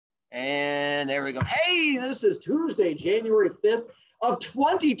And there we go. Hey, this is Tuesday, January 5th of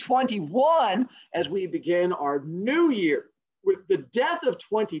 2021, as we begin our new year with the death of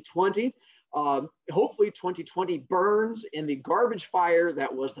 2020. Hopefully 2020 burns in the garbage fire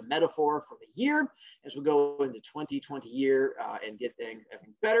that was the metaphor for the year as we go into 2020 year and get things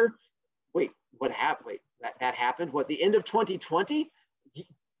better. Wait, what happened? Wait, that happened? What, the end of 2020?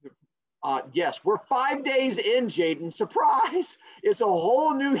 Yes, we're 5 days in, Jaden. Surprise! It's a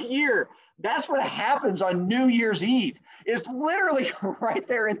whole new year. That's what happens on New Year's Eve. It's literally right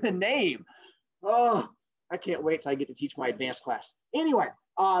there in the name. Oh, I can't wait till I get to teach my advanced class. Anyway,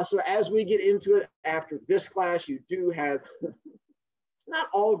 so as we get into it after this class, you do have, it's not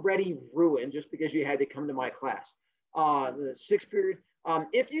already ruined just because you had to come to my class. The sixth period.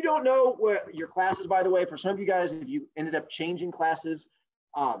 If you don't know what your class is, by the way, for some of you guys, if you ended up changing classes,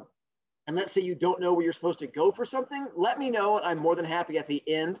 and let's say you don't know where you're supposed to go for something, let me know. And I'm more than happy at the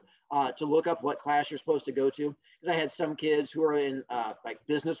end to look up what class you're supposed to go to. Because I had some kids who are in like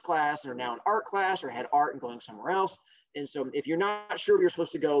business class and are now in art class or had art and going somewhere else. And so if you're not sure where you're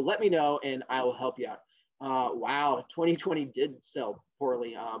supposed to go, let me know and I will help you out. Wow, 2020 did sell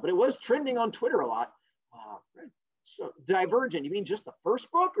poorly, but it was trending on Twitter a lot. So Divergent, you mean just the first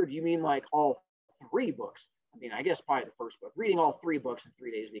book, or do you mean like all three books? I mean, I guess probably the first book. Reading all three books in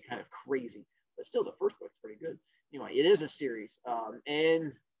 3 days would be kind of crazy, but still the first book's pretty good. Anyway, it is a series,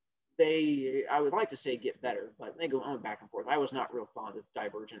 and I would like to say get better, but they go on back and forth. I was not real fond of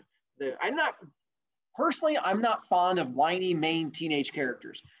Divergent. I'm not fond of whiny main teenage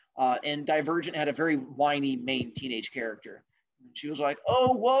characters, and Divergent had a very whiny main teenage character. She was like,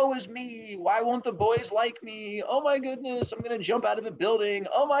 oh, woe is me. Why won't the boys like me? Oh my goodness, I'm going to jump out of a building.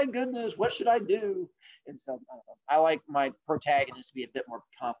 Oh my goodness, what should I do? And so I like my protagonist to be a bit more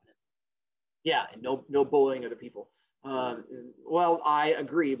confident. Yeah, and no bullying other people. Well, I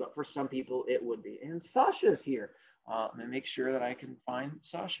agree, but for some people it would be. And Sasha's here. Let me make sure that I can find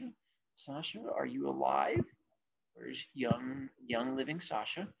Sasha. Sasha, are you alive? Where's young living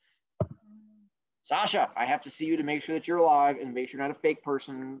Sasha? Sasha, I have to see you to make sure that you're alive and make sure you're not a fake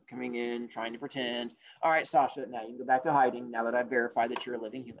person coming in, trying to pretend. All right, Sasha, now you can go back to hiding now that I've verified that you're a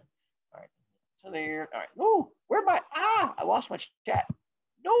living human. All right, so there. All right. Oh, where'd I lost my chat.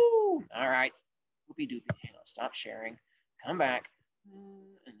 No. All right. Whoopie doopie. Hang on, stop sharing. Come back.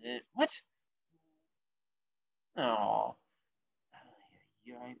 And then, what? Oh.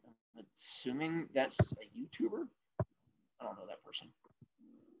 Yeah, I'm assuming that's a YouTuber. I don't know that person.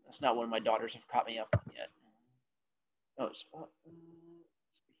 That's not one of my daughters have caught me up yet. Oh, it's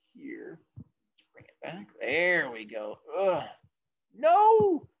here. Let's bring it back. There we go. Ugh.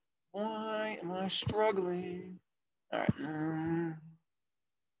 No! Why am I struggling? All right.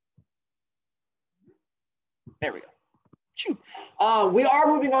 There we go. Shoot. We are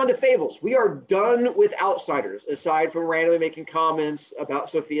moving on to Fables. We are done with Outsiders, aside from randomly making comments about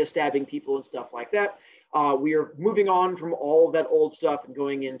Sophia stabbing people and stuff like that. We are moving on from all of that old stuff and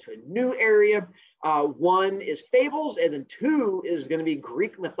going into a new area. One is Fables, and then two is going to be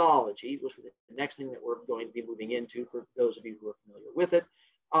Greek mythology, which is the next thing that we're going to be moving into for those of you who are familiar with it.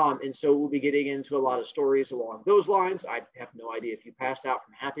 And so we'll be getting into a lot of stories along those lines. I have no idea if you passed out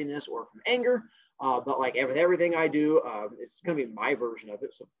from happiness or from anger, but like everything I do, it's going to be my version of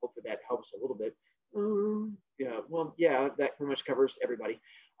it. So hopefully that helps a little bit. Yeah, well, yeah, that pretty much covers everybody.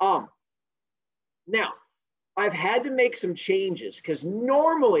 Now, I've had to make some changes because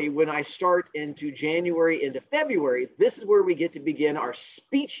normally when I start into January into February, this is where we get to begin our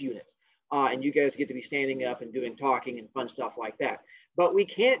speech unit. And you guys get to be standing up and doing talking and fun stuff like that. But we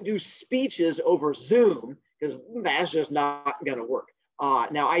can't do speeches over Zoom because that's just not going to work.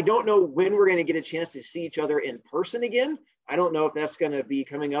 Now, I don't know when we're going to get a chance to see each other in person again. I don't know if that's going to be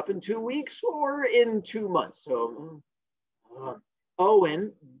coming up in 2 weeks or in 2 months. So,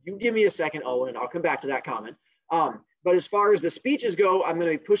 Owen, you give me a second, Owen. I'll come back to that comment. But as far as the speeches go, I'm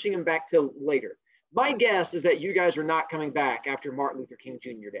going to be pushing them back till later. My guess is that you guys are not coming back after Martin Luther King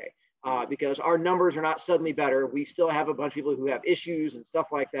Jr. Day because our numbers are not suddenly better. We still have a bunch of people who have issues and stuff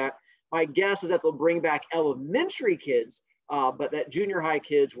like that. My guess is that they'll bring back elementary kids, but that junior high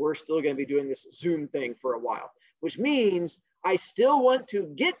kids, we're still going to be doing this Zoom thing for a while, which means I still want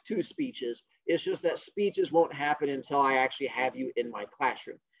to get to speeches. It's just that speeches won't happen until I actually have you in my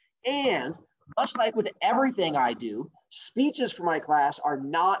classroom. And much like with everything I do, speeches for my class are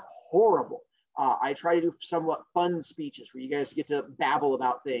not horrible. I try to do somewhat fun speeches where you guys get to babble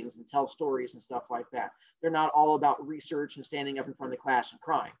about things and tell stories and stuff like that. They're not all about research and standing up in front of the class and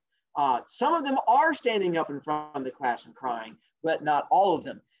crying. Some of them are standing up in front of the class and crying, but not all of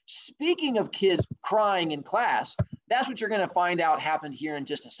them. Speaking of kids crying in class, That's what you're going to find out happened here in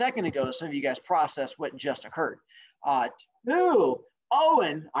just a second ago. Some of you guys process what just occurred. Two,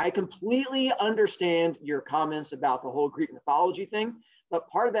 Owen, I completely understand your comments about the whole Greek mythology thing, but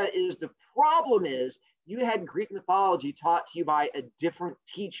part of that is the problem is you had Greek mythology taught to you by a different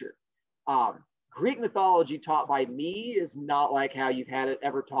teacher. Greek mythology taught by me is not like how you've had it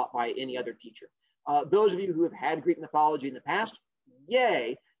ever taught by any other teacher. Those of you who have had Greek mythology in the past,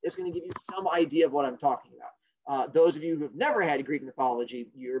 yay, it's going to give you some idea of what I'm talking about. Those of you who have never had Greek mythology,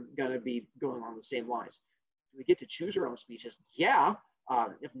 you're going to be going on the same lines. Do we get to choose our own speeches? Yeah.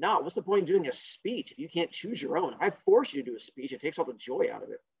 If not, what's the point of doing a speech if you can't choose your own? If I force you to do a speech, it takes all the joy out of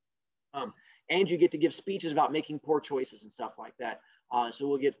it. And you get to give speeches about making poor choices and stuff like that. So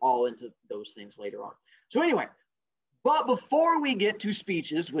we'll get all into those things later on. So anyway, but before we get to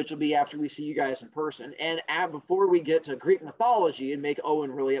speeches, which will be after we see you guys in person, and before we get to Greek mythology and make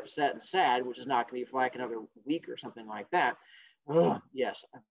Owen really upset and sad, which is not going to be for like another week or something like that. Yes,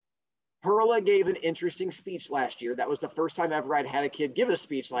 Perla gave an interesting speech last year. That was the first time ever I'd had a kid give a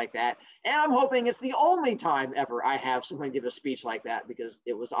speech like that. And I'm hoping it's the only time ever I have someone give a speech like that because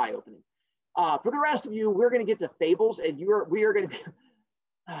it was eye-opening. For the rest of you, we're going to get to Fables, and we are going to be,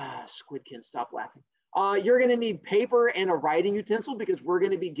 Squidkin, stop laughing. You're going to need paper and a writing utensil because we're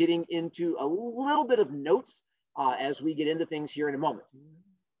going to be getting into a little bit of notes as we get into things here in a moment.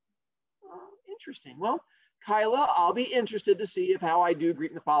 Interesting. Well, Kyla, I'll be interested to see if how I do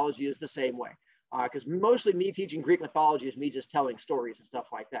Greek mythology is the same way. Because mostly me teaching Greek mythology is me just telling stories and stuff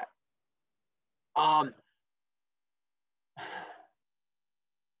like that.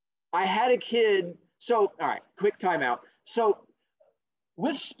 I had a kid, so, all right, quick timeout. So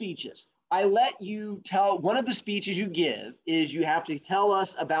with speeches, I let you tell, one of the speeches you give is you have to tell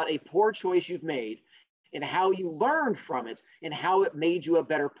us about a poor choice you've made and how you learned from it and how it made you a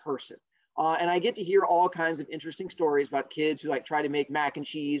better person. And I get to hear all kinds of interesting stories about kids who like try to make mac and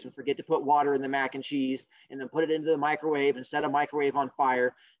cheese and forget to put water in the mac and cheese and then put it into the microwave and set a microwave on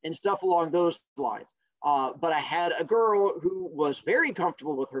fire and stuff along those lines. But I had a girl who was very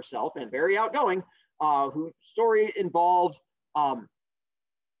comfortable with herself and very outgoing, whose story involved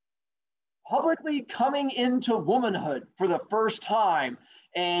publicly coming into womanhood for the first time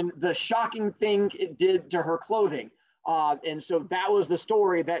and the shocking thing it did to her clothing. And so that was the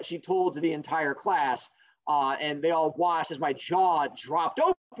story that she told to the entire class. And they all watched as my jaw dropped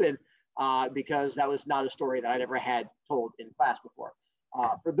open because that was not a story that I'd ever had told in class before.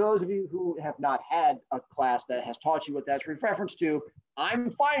 For those of you who have not had a class that has taught you what that's reference to,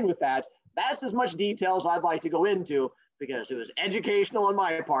 I'm fine with that. That's as much detail as I'd like to go into because it was educational on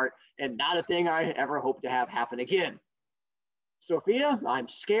my part and not a thing I ever hope to have happen again. Sophia, I'm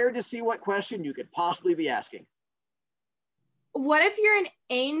scared to see what question you could possibly be asking. What if you're an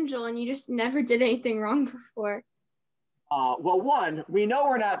angel and you just never did anything wrong before? Well, one, we know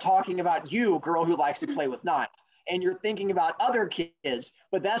we're not talking about you, girl who likes to play with knives, and you're thinking about other kids,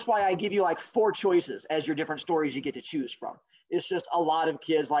 but that's why I give you like 4 choices as your different stories you get to choose from. It's just a lot of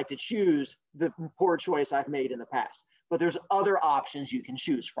kids like to choose the poor choice I've made in the past, but there's other options you can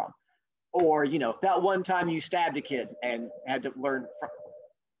choose from. Or, you know, that one time you stabbed a kid and had to learn from,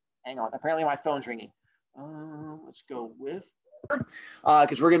 hang on, apparently my phone's ringing. Let's go with,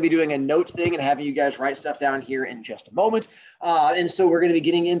 because we're going to be doing a notes thing and having you guys write stuff down here in just a moment. And so we're going to be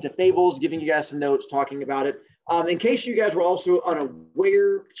getting into Fables, giving you guys some notes, talking about it. In case you guys were also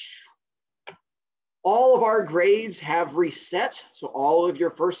unaware, all of our grades have reset. So all of your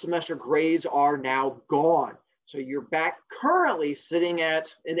first semester grades are now gone. So you're back currently sitting at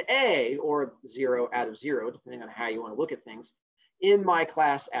an A or 0 out of 0, depending on how you want to look at things, in my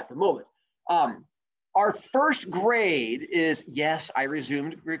class at the moment. Our first grade is, yes, I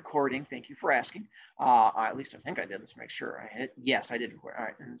resumed recording. Thank you for asking. At least I think I did. Let's make sure I hit. Yes, I did record. All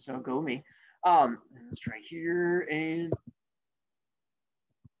right, and so go me. Let's try here and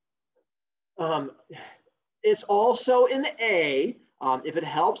it's also an A. If it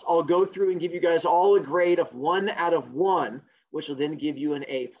helps, I'll go through and give you guys all a grade of 1 out of 1, which will then give you an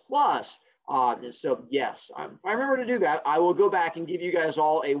A+. And so yes, if I remember to do that, I will go back and give you guys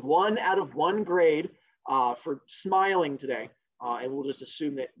all a 1 out of 1 grade for smiling today. And we'll just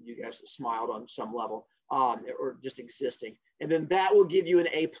assume that you guys smiled on some level or just existing. And then that will give you an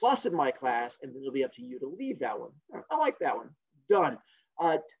A+ in my class, and then it'll be up to you to leave that one. I like that one. Done.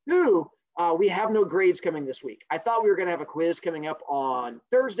 2, we have no grades coming this week. I thought we were going to have a quiz coming up on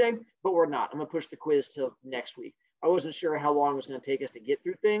Thursday, but we're not. I'm going to push the quiz till next week. I wasn't sure how long it was going to take us to get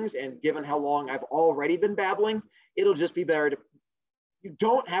through things, and given how long I've already been babbling, it'll just be better to, you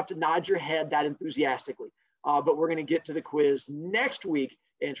don't have to nod your head that enthusiastically, but we're going to get to the quiz next week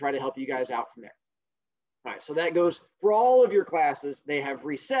and try to help you guys out from there. All right, so that goes for all of your classes. They have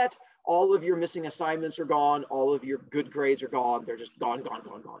reset. All of your missing assignments are gone. All of your good grades are gone. They're just gone, gone,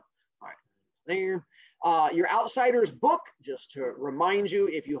 gone, gone. All right, there. Your Outsiders book, just to remind you,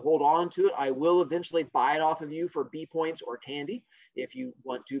 if you hold on to it, I will eventually buy it off of you for B points or candy. If you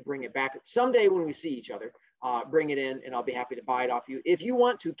want to bring it back someday when we see each other, bring it in and I'll be happy to buy it off you. If you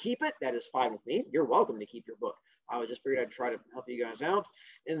want to keep it, that is fine with me. You're welcome to keep your book. I was just figured I'd try to help you guys out.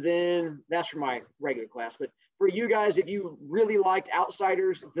 And then that's for my regular class. But for you guys, if you really liked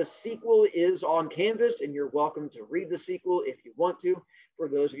Outsiders, the sequel is on Canvas and you're welcome to read the sequel if you want to. For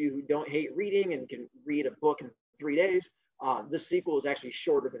those of you who don't hate reading and can read a book in 3 days, the sequel is actually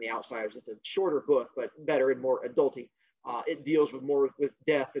shorter than the Outsiders. It's a shorter book, but better and more adulty. It deals with more with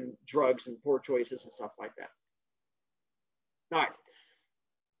death and drugs and poor choices and stuff like that. All right.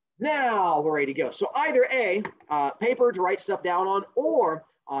 Now we're ready to go. So either A, paper to write stuff down on, or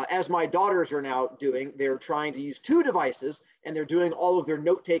as my daughters are now doing, they're trying to use 2 devices and they're doing all of their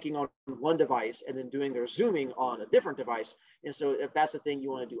note taking on one device and then doing their Zooming on a different device. And so if that's the thing you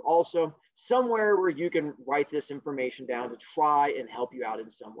want to do also, somewhere where you can write this information down to try and help you out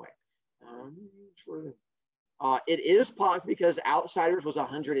in some way. It is paused because Outsiders was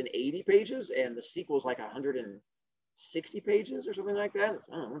 180 pages and the sequel is like 160 pages or something like that.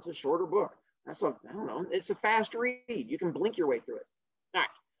 It's a shorter book. I don't know. It's a fast read. You can blink your way through it. All right.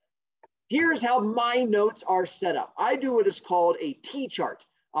 Here's how my notes are set up. I do what is called a T-chart,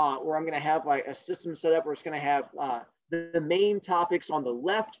 where I'm going to have like a system set up where it's going to have the main topics on the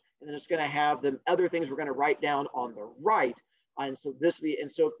left, and then it's going to have the other things we're going to write down on the right. And so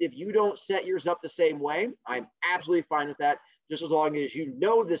if you don't set yours up the same way, I'm absolutely fine with that, just as long as you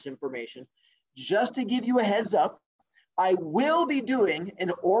know this information. Just to give you a heads up, I will be doing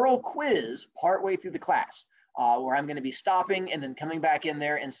an oral quiz partway through the class, where I'm going to be stopping and then coming back in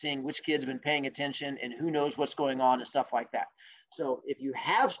there and seeing which kids have been paying attention and who knows what's going on and stuff like that. So if you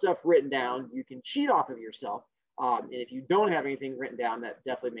have stuff written down, you can cheat off of yourself. And if you don't have anything written down, that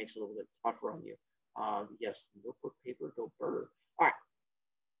definitely makes it a little bit tougher on you. Yes, notebook, paper, go bird. All right.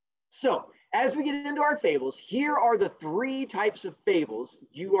 So as we get into our fables, here are the 3 types of fables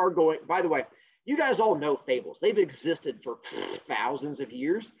you are going, by the way, you guys all know fables. They've existed for thousands of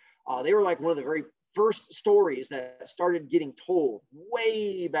years. They were like one of the very first stories that started getting told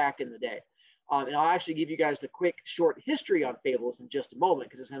way back in the day. And I'll actually give you guys the quick short history on fables in just a moment,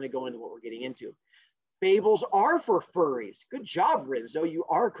 because it's going to go into what we're getting into. Fables are for furries. Good job, Renzo. You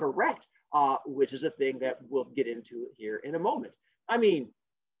are correct, which is a thing that we'll get into here in a moment. I mean,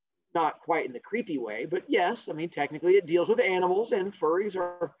 not quite in the creepy way, but yes, I mean, technically it deals with animals, and furries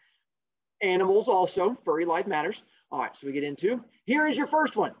are animals also. Furry life matters. All right, so we get into, here is your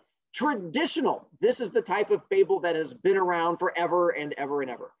first one. Traditional. This is the type of fable that has been around forever and ever and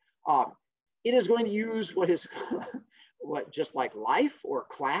ever. It is going to use what is just like life or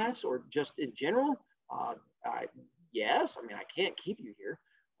class or just in general. Yes, I mean, I can't keep you here.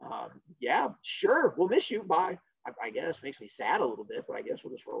 Yeah, sure, we'll miss you. Bye. I guess makes me sad a little bit, but I guess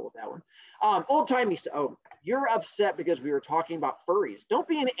we'll just roll with that one. Old timey stuff. Oh, you're upset because we were talking about furries. Don't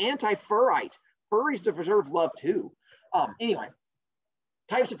be an anti-furite. Furries deserve love too. Anyway,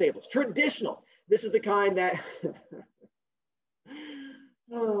 types of fables. Traditional. This is the kind that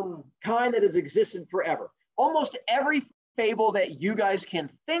has existed forever. Almost every fable that you guys can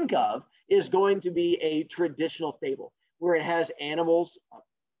think of is going to be a traditional fable where it has animals.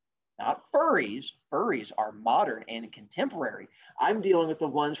 Not furries. Furries are modern and contemporary. I'm dealing with the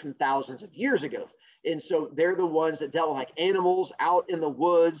ones from thousands of years ago. And so they're the ones that dealt with like animals out in the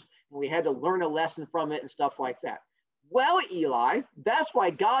woods, and we had to learn a lesson from it and stuff like that. Well, Eli, that's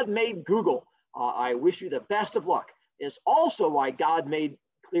why God made Google. I wish you the best of luck. It's also why God made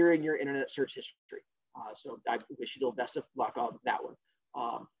clearing your internet search history. So I wish you the best of luck on that one.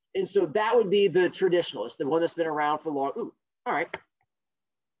 And so that would be the traditionalist, the one that's been around for long. Ooh, all right.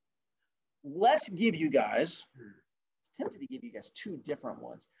 Let's give you guys, it's tempted to give you guys 2 different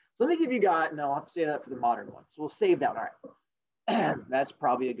ones. So let me give you guys, no, I'll have to say that for the modern one. So we'll save that one. All right. That's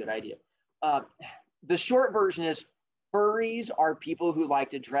probably a good idea. The short version is furries are people who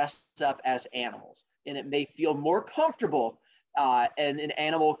like to dress up as animals, and it may feel more comfortable in an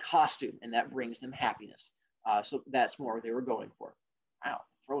animal costume, and that brings them happiness. So that's more what they were going for. Wow,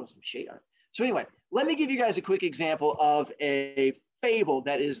 throwing some shade on it. So anyway, let me give you guys a quick example of a fable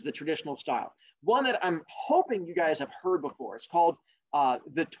that is the traditional style. One that I'm hoping you guys have heard before. It's called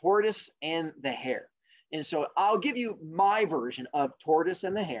The Tortoise and the Hare. And so I'll give you my version of Tortoise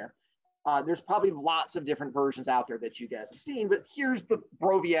and the Hare. There's probably lots of different versions out there that you guys have seen, but here's the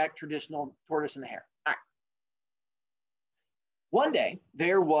BroviCast traditional Tortoise and the Hare. All right. One day,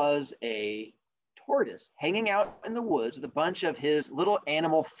 there was a tortoise hanging out in the woods with a bunch of his little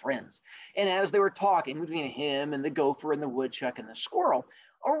animal friends. And as they were talking between him and the gopher and the woodchuck and the squirrel,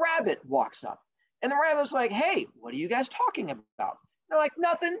 a rabbit walks up. And the rabbit's like, hey, what are you guys talking about? They're like,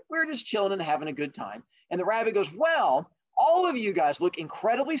 nothing. We're just chilling and having a good time. And the rabbit goes, well, all of you guys look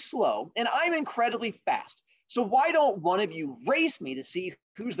incredibly slow and I'm incredibly fast. So why don't one of you race me to see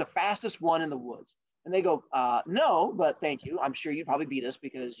who's the fastest one in the woods? And they go, no, but thank you. I'm sure you'd probably beat us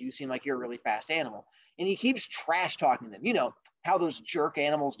because you seem like you're a really fast animal. And he keeps trash talking them, you know, how those jerk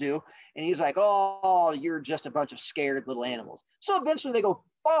animals do. And he's like, oh, you're just a bunch of scared little animals. So eventually they go,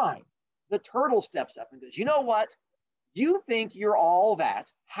 fine. The turtle steps up and goes, you know what? You think you're all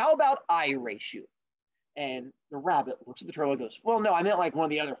that. How about I race you? And the rabbit looks at the turtle and goes, well, no, I meant like one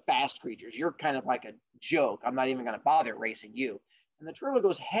of the other fast creatures. You're kind of like a joke. I'm not even going to bother racing you. And the turtle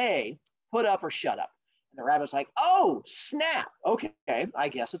goes, hey, put up or shut up. And the rabbit's like, oh, snap. Okay, I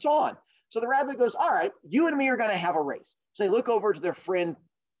guess it's on. So the rabbit goes, all right, you and me are going to have a race. So they look over to their friend,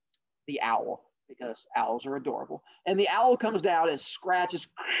 the owl, because owls are adorable. And the owl comes down and scratches.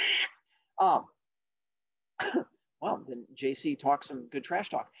 Well, then JC talks some good trash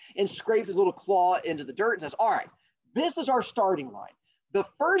talk and scrapes his little claw into the dirt and says, all right, this is our starting line. The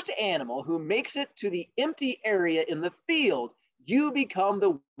first animal who makes it to the empty area in the field, you become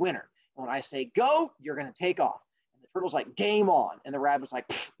the winner. And when I say go, you're going to take off. And the turtle's like, game on. And the rabbit's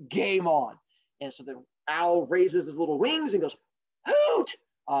like, game on. And so the owl raises his little wings and goes, hoot.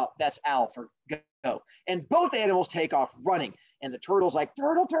 That's owl for go. And both animals take off running. And the turtle's like,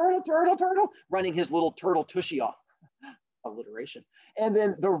 turtle, turtle, turtle, turtle, running his little turtle tushy off. Alliteration. And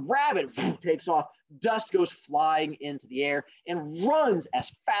then the rabbit takes off, dust goes flying into the air and runs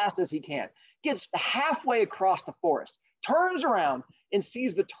as fast as he can, gets halfway across the forest, turns around and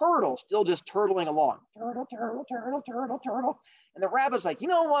sees the turtle still just turtling along. Turtle, turtle, turtle, turtle, turtle. And the rabbit's like, you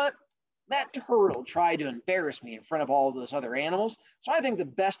know what? That turtle tried to embarrass me in front of all those other animals. So I think the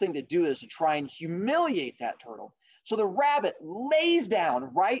best thing to do is to try and humiliate that turtle. So the rabbit lays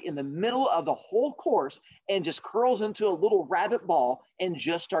down right in the middle of the whole course and just curls into a little rabbit ball and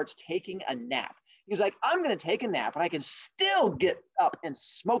just starts taking a nap. He's like, I'm going to take a nap and I can still get up and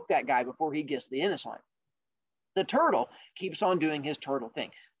smoke that guy before he gets to the finish line. The turtle keeps on doing his turtle thing.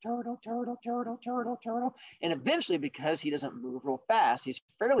 Turtle, turtle, turtle, turtle, turtle. And eventually, because he doesn't move real fast, he's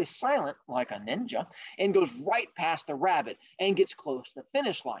fairly silent like a ninja and goes right past the rabbit and gets close to the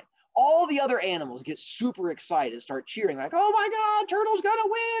finish line. All the other animals get super excited, start cheering like, oh my God, turtle's gonna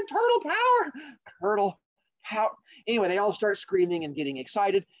win, turtle power, turtle power. Anyway, they all start screaming and getting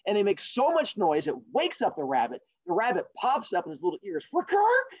excited and they make so much noise, it wakes up the rabbit. The rabbit pops up in his little ears,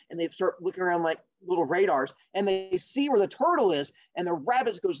 and they start looking around like little radars and they see where the turtle is and the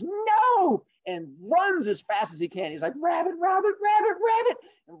rabbit goes, no, and runs as fast as he can. He's like, rabbit, rabbit, rabbit, rabbit.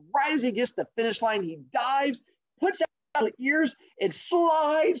 And right as he gets to the finish line, he dives, puts out the ears and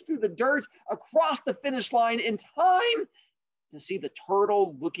slides through the dirt across the finish line in time to see the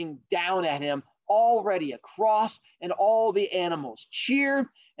turtle looking down at him already across, and all the animals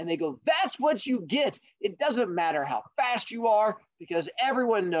cheer and they go, that's what you get. It doesn't matter how fast you are because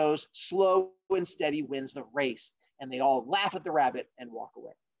everyone knows slow and steady wins the race. And they all laugh at the rabbit and walk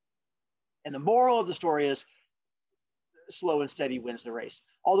away. And the moral of the story is slow and steady wins the race.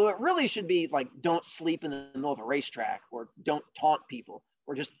 Although it really should be like, don't sleep in the middle of a racetrack or don't taunt people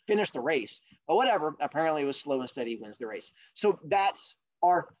or just finish the race. But whatever, apparently it was slow and steady wins the race. So that's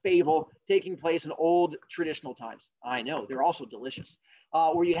our fable taking place in old traditional times. I know, they're also delicious.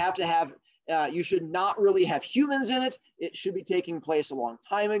 Where you have to have, you should not really have humans in it. It should be taking place a long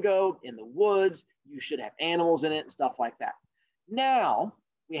time ago in the woods. You should have animals in it and stuff like that. Now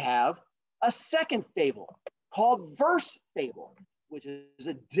we have a second fable called verse fable, which is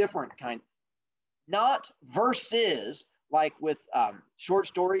a different kind. Not verses like with short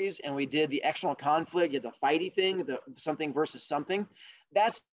stories, and we did the external conflict, you had the fighty thing, the something versus something.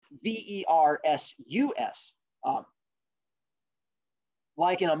 That's VERSUS.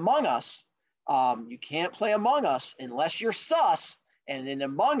 Like in Among Us, you can't play Among Us unless you're sus, and in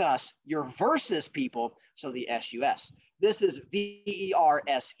Among Us, you're versus people, so the SUS. This is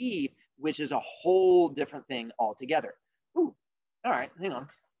VERSE, which is a whole different thing altogether. Ooh, all right, hang on.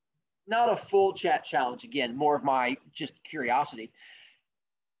 Not a full chat challenge, again, more of my just curiosity.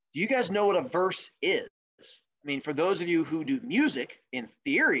 Do you guys know what a verse is? I mean, for those of you who do music, in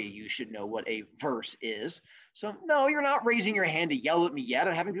theory, you should know what a verse is. So no, you're not raising your hand to yell at me yet.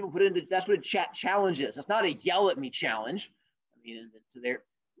 I'm having people put it into, that's what a chat challenge is. It's not a yell at me challenge. I mean, so there,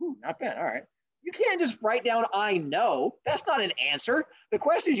 ooh, not bad, all right. You can't just write down, I know. That's not an answer. The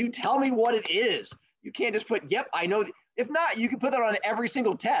question is you tell me what it is. You can't just put, yep, I know. If not, you can put that on every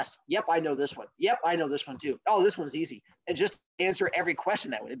single test. Yep, I know this one. Yep, I know this one too. Oh, this one's easy. And just answer every question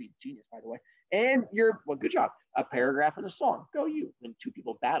that way. It'd be genius, by the way. And you're, well, good job. A paragraph in a song. Go you. When two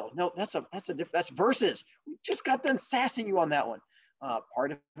people battle. No, that's verses. We just got done sassing you on that one.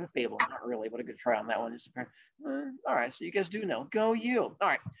 Part of a fable. Not really, but a good try on that one. All right, so you guys do know. Go you. All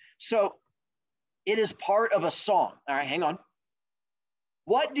right, so it is part of a song. All right, hang on.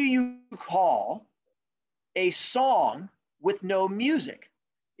 What do you call a song with no music?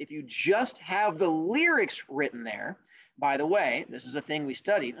 If you just have the lyrics written there, by the way, this is a thing we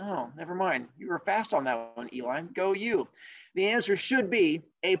studied. Oh, never mind. You were fast on that one, Eli. Go you. The answer should be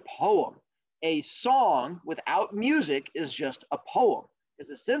a poem. A song without music is just a poem, because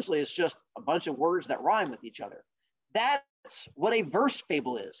essentially it's just a bunch of words that rhyme with each other. That's what a verse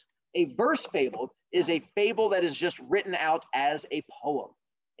fable is. A verse fable is a fable that is just written out as a poem.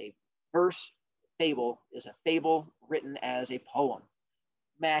 A verse fable is a fable written as a poem.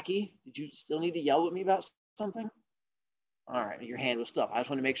 Mackie, did you still need to yell at me about something? All right, your hand was stuck. I just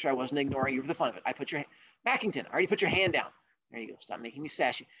wanted to make sure I wasn't ignoring you for the fun of it. I put your Mackington, I already put your hand down. There you go. Stop making me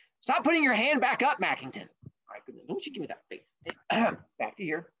sassy. Stop putting your hand back up, Mackington. All right, good. Don't you give me that face. Back to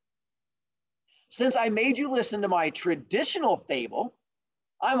here. Since I made you listen to my traditional fable,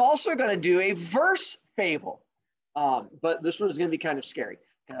 I'm also going to do a verse fable. But this one is going to be kind of scary,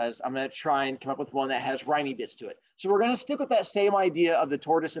 because I'm going to try and come up with one that has rhymey bits to it. So we're going to stick with that same idea of the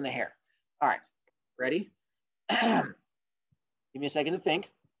tortoise and the hare. All right, ready? Give me a second to think.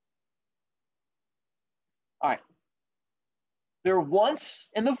 All right. There once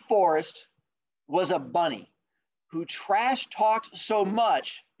in the forest was a bunny who trash talked so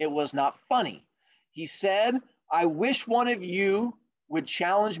much it was not funny. He said, I wish one of you would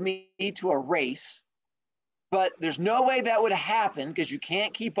challenge me to a race, but there's no way that would happen because you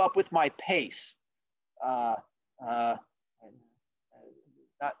can't keep up with my pace. Not a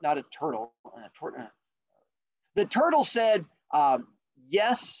turtle. The turtle said,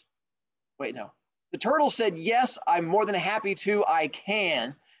 yes. Wait, no. The turtle said, yes, I'm more than happy to. I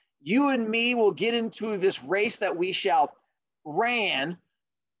can. You and me will get into this race that we shall ran.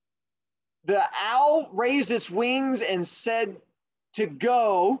 The owl raised its wings and said to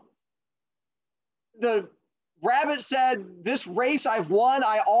go. The rabbit said, this race I've won,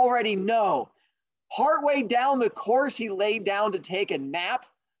 I already know. Partway down the course, he laid down to take a nap.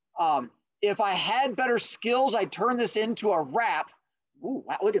 If I had better skills, I'd turn this into a rap. Ooh,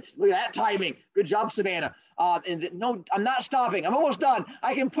 wow, look at that timing. Good job, Savannah. No, I'm not stopping. I'm almost done.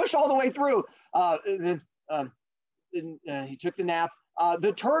 I can push all the way through. Then he took the nap.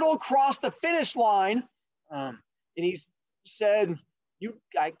 The turtle crossed the finish line, and he said,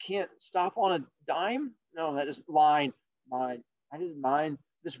 I can't stop on a dime? No, that is line. Mine. I didn't mind.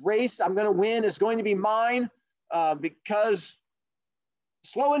 This race I'm going to win is going to be mine because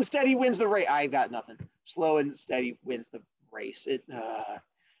slow and steady wins the race. I got nothing. Slow and steady wins the race. It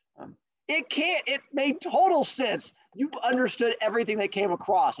made total sense. You understood everything that came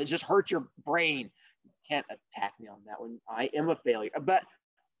across. It just hurt your brain. You can't attack me on that one. I am a failure. But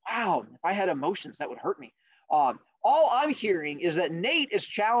wow, if I had emotions, that would hurt me. All I'm hearing is that Nate is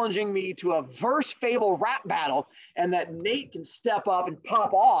challenging me to a verse fable rap battle, and that Nate can step up and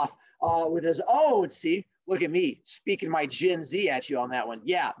pop off with his own. See, look at me speaking my Gen Z at you on that one.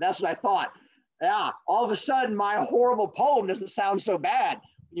 Yeah, that's what I thought. Yeah, all of a sudden my horrible poem doesn't sound so bad.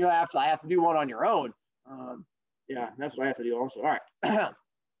 You have to do one on your own. Yeah, that's what I have to do also. All right.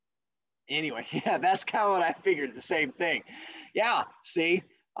 Anyway, yeah, that's kind of what I figured, the same thing. Yeah, see,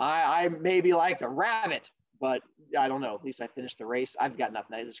 I may be like the rabbit, but I don't know. At least I finished the race. I've got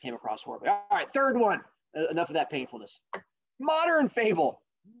nothing. I just came across horribly. All right, third one. Enough of that painfulness. Modern fable.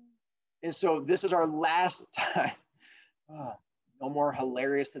 And so this is our last time. No more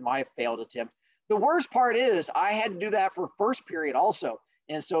hilarious than my failed attempt. The worst part is I had to do that for first period also.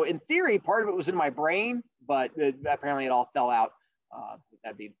 And so in theory, part of it was in my brain, but apparently it all fell out.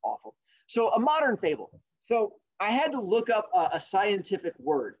 That'd be awful. So a modern fable. So I had to look up a scientific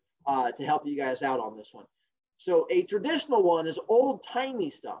word to help you guys out on this one. So a traditional one is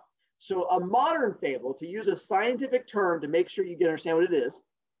old-timey stuff. So a modern fable, to use a scientific term to make sure you can understand what it is,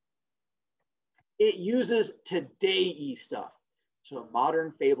 it uses today-y stuff. So a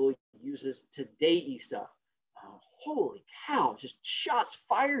modern fable uses today-y stuff. Holy cow, just shots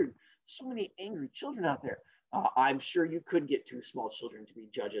fired. So many angry children out there. I'm sure you could get two small children to be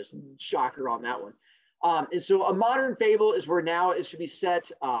judges. Shocker on that one. And so a modern fable is where now it should be set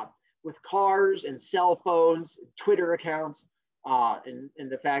with cars and cell phones, Twitter accounts, and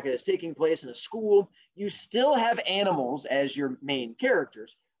the fact that it's taking place in a school. You still have animals as your main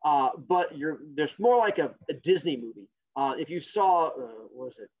characters, but there's more like a Disney movie. If you saw, what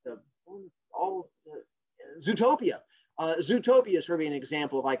was it? Zootopia. Zootopia is sort of an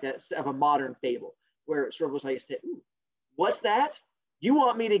example of like that, of a modern fable, where it sort of was like, ooh, what's that? You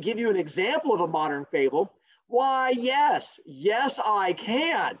want me to give you an example of a modern fable? Why, yes, I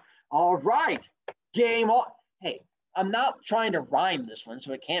can. All right, game on. Hey, I'm not trying to rhyme this one,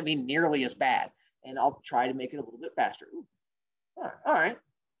 so it can't be nearly as bad. And I'll try to make it a little bit faster. Ooh. All right.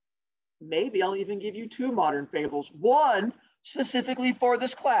 Maybe I'll even give you two modern fables, one specifically for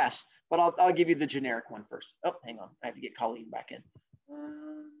this class, but I'll give you the generic one first. Oh, hang on. I have to get Colleen back in.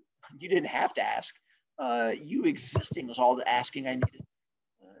 You didn't have to ask. You existing was all the asking I needed.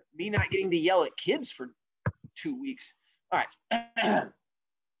 Me not getting to yell at kids for 2 weeks. All right.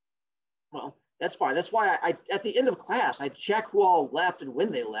 Well, that's fine. That's why I at the end of class, I check who all left and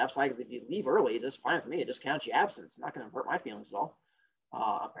when they left. So if you leave early, it's fine for me. It just counts your absence. It's not going to hurt my feelings at all.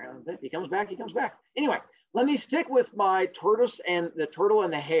 Apparently, if he comes back, he comes back. Anyway, let me stick with my tortoise and the turtle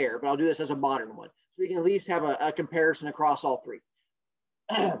and the hare, but I'll do this as a modern one. So we can at least have a comparison across all three.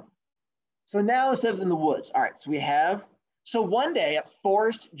 So now let's live in the woods. All right, so one day at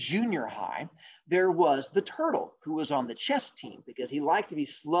Forest Junior High, there was the turtle who was on the chess team because he liked to be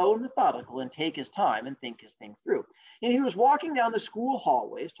slow and methodical and take his time and think his things through. And he was walking down the school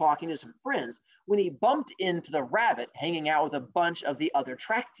hallways talking to some friends when he bumped into the rabbit hanging out with a bunch of the other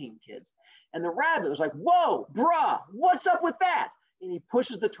track team kids. And the rabbit was like, whoa, bruh, what's up with that? And he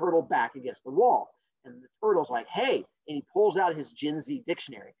pushes the turtle back against the wall. And the turtle's like, hey, and he pulls out his Gen Z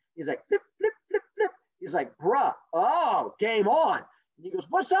dictionary. He's like, flip, flip, flip, flip. He's like, bruh, oh, game on. And he goes,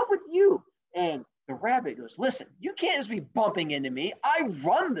 what's up with you? And the rabbit goes, listen, you can't just be bumping into me. I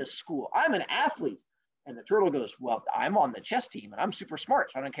run this school. I'm an athlete. And the turtle goes, well, I'm on the chess team and I'm super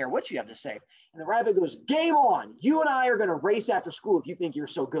smart, so I don't care what you have to say. And the rabbit goes, game on. You and I are going to race after school if you think you're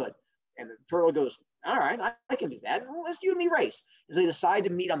so good. And the turtle goes, all right, I can do that. Let's you and me race. And so they decide to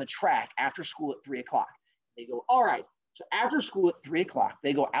meet on the track after school at 3 o'clock. They go, all right. So after school at 3 o'clock,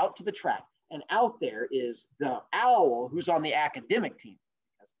 they go out to the track. And out there is the owl who's on the academic team.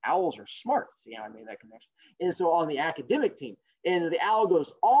 Because owls are smart. See how I made that connection? And so on the academic team. And the owl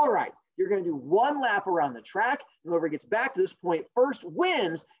goes, all right, you're going to do one lap around the track. And whoever gets back to this point first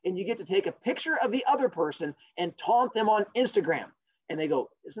wins. And you get to take a picture of the other person and taunt them on Instagram. And they go,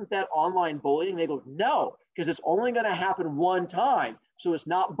 isn't that online bullying? They go, no, because it's only going to happen one time. So it's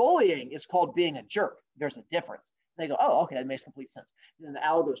not bullying. It's called being a jerk. There's a difference. And they go, oh, okay, that makes complete sense. And then the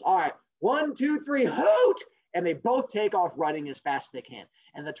owl goes, all right, 1, 2, 3, hoot. And they both take off running as fast as they can.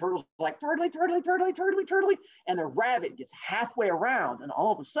 And the turtle's like, turtly, turtly, turtly, turtly, turtly. And the rabbit gets halfway around. And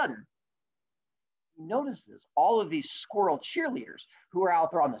all of a sudden, he notices all of these squirrel cheerleaders who are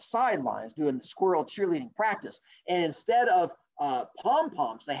out there on the sidelines doing the squirrel cheerleading practice. And instead of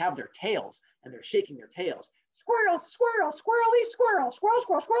pom-poms, they have their tails and they're shaking their tails. Squirrel, squirrel, squirrely, squirrel, squirrel,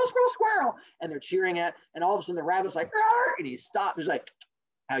 squirrel, squirrel, squirrel, squirrel. And they're cheering at, and all of a sudden the rabbit's like, arr! And he stops. He's like,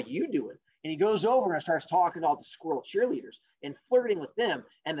 how you doing? And he goes over and starts talking to all the squirrel cheerleaders and flirting with them.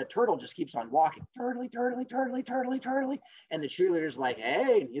 And the turtle just keeps on walking. Turtly, turtly, turtly, turtly, turtly. And the cheerleader's like,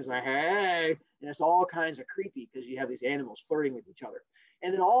 hey. And he's like, hey. And it's all kinds of creepy because you have these animals flirting with each other.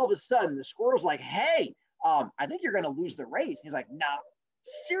 And then all of a sudden the squirrel's like, hey, I think you're going to lose the race. He's like, no,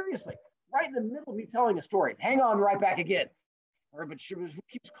 seriously, right in the middle of me telling a story. Hang on, right back again. But she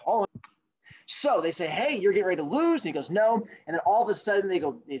keeps calling. So they say, hey, you're getting ready to lose. And he goes, no. And then all of a sudden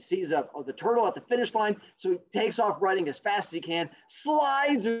he sees the turtle at the finish line. So he takes off running as fast as he can,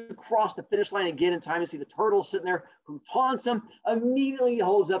 slides across the finish line again in time to see the turtle sitting there who taunts him. Immediately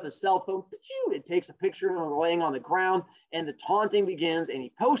holds up his cell phone. It takes a picture of him laying on the ground and the taunting begins and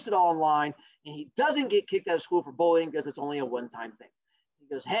he posts it all online and he doesn't get kicked out of school for bullying because it's only a one-time thing.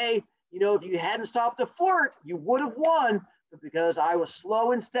 He goes, hey, if you hadn't stopped to flirt, you would have won. But because I was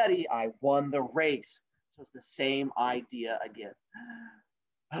slow and steady, I won the race. So it's the same idea again.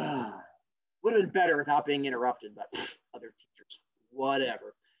 Would have been better without being interrupted, but other teachers,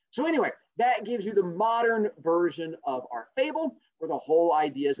 whatever. So anyway, that gives you the modern version of our fable, where the whole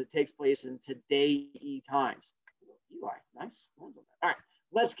idea is it takes place in today times. Eli, nice. All right,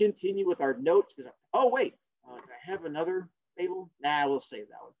 let's continue with our notes. Oh, wait, do I have another fable? Nah, we'll save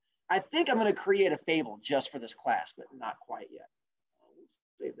that one. I think I'm going to create a fable just for this class, but not quite yet. Let's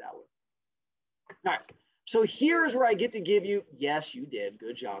save that one. All right. So here's where I get to give you, yes, you did,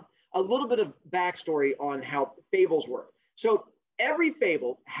 good job, a little bit of backstory on how fables work. So every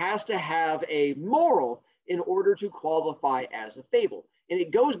fable has to have a moral in order to qualify as a fable. And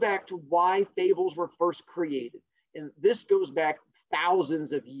it goes back to why fables were first created. And this goes back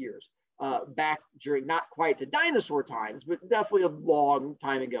thousands of years. Back during not quite to dinosaur times, but definitely a long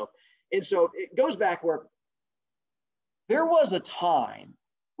time ago. And so it goes back where There was a time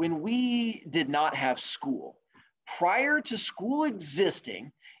when we did not have school. Prior to school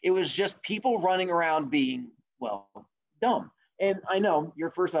existing, it was just people running around being, well, dumb. And I know your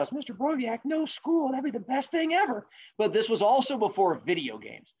first thought is, Mr. Broviak, no school, that'd be the best thing ever. But this was also before video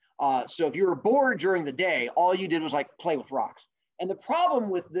games. So if you were bored during the day, all you did was like play with rocks. And the problem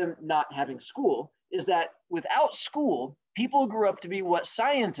with them not having school is that without school, people grew up to be what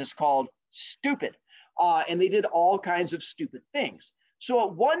scientists called stupid. And they did all kinds of stupid things. So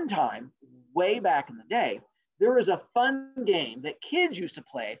at one time, way back in the day, there was a fun game that kids used to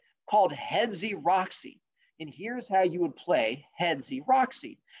play called Headsy Roxy. And here's how you would play Headsy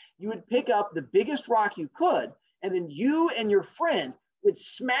Roxy. You would pick up the biggest rock you could, and then you and your friend would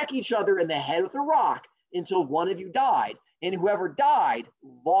smack each other in the head with a rock until one of you died. And whoever died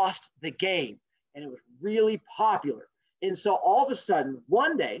lost the game. And it was really popular. And so all of a sudden,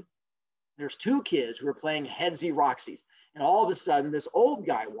 one day, there's two kids who are playing Headsy Roxies. And all of a sudden, this old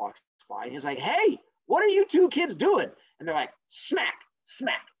guy walks by and he's like, hey, what are you two kids doing? And they're like, smack,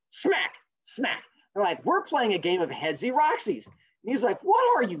 smack, smack, smack. They're like, we're playing a game of Headsy Roxies. And he's like, what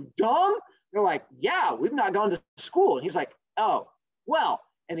are you, dumb? They're like, yeah, we've not gone to school. And he's like, oh, well.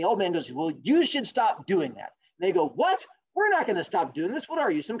 And the old man goes, well, you should stop doing that. And they go, what? We're not going to stop doing this. What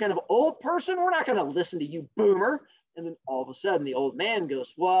are you, some kind of old person? We're not going to listen to you, boomer. And then all of a sudden, the old man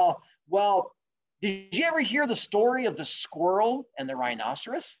goes, well, did you ever hear the story of the squirrel and the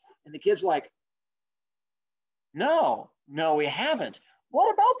rhinoceros? And the kid's like, no, we haven't.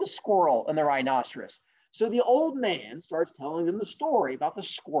 What about the squirrel and the rhinoceros? So the old man starts telling them the story about the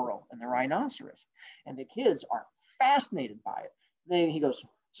squirrel and the rhinoceros. And the kids are fascinated by it. Then he goes,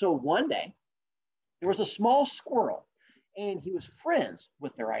 so one day, there was a small squirrel, and he was friends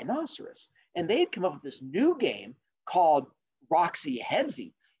with the rhinoceros. And they'd come up with this new game called Roxy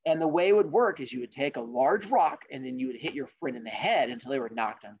Headsy. And the way it would work is you would take a large rock and then you would hit your friend in the head until they were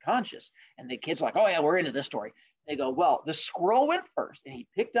knocked unconscious. And the kids were like, oh yeah, we're into this story. They go, well, the squirrel went first and he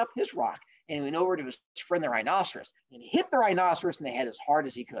picked up his rock and he went over to his friend, the rhinoceros, and he hit the rhinoceros in the head as hard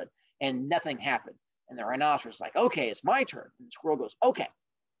as he could and nothing happened. And the rhinoceros was like, okay, it's my turn. And the squirrel goes, okay.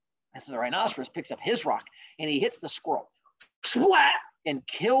 And so the rhinoceros picks up his rock and he hits the squirrel, splat, and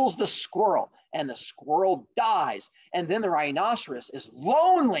kills the squirrel. And the squirrel dies. And then the rhinoceros is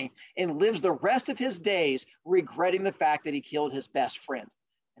lonely and lives the rest of his days regretting the fact that he killed his best friend.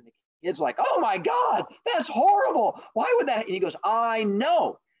 And the kid's like, oh my God, that's horrible. Why would that? And he goes, I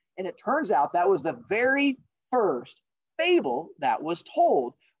know. And it turns out that was the very first fable that was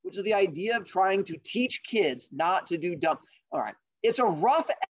told, which is the idea of trying to teach kids not to do dumb. All right. It's a rough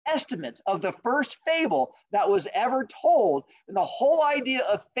estimate of the first fable that was ever told. And the whole idea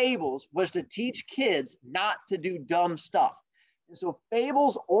of fables was to teach kids not to do dumb stuff. And so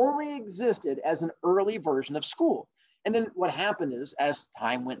fables only existed as an early version of school. And then what happened is, as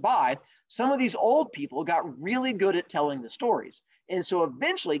time went by, some of these old people got really good at telling the stories. And so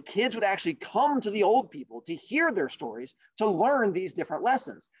eventually kids would actually come to the old people to hear their stories, to learn these different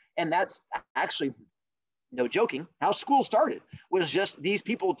lessons. And that's actually, no joking, how school started, was just these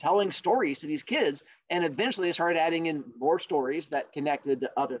people telling stories to these kids. And eventually they started adding in more stories that connected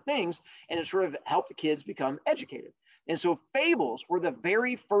to other things. And it sort of helped the kids become educated. And so fables were the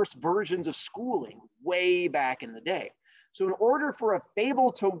very first versions of schooling way back in the day. So in order for a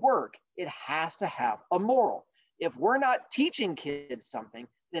fable to work, it has to have a moral. If we're not teaching kids something,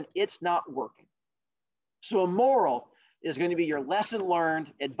 then it's not working. So a moral is going to be your lesson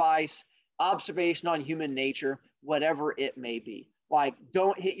learned, advice, observation on human nature, whatever it may be. Like,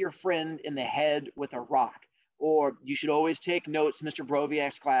 don't hit your friend in the head with a rock, or you should always take notes, Mr.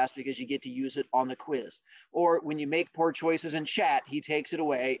 Broviak's class, because you get to use it on the quiz. Or when you make poor choices in chat, he takes it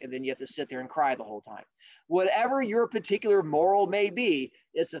away and then you have to sit there and cry the whole time. Whatever your particular moral may be,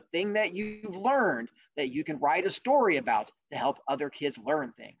 it's a thing that you've learned that you can write a story about to help other kids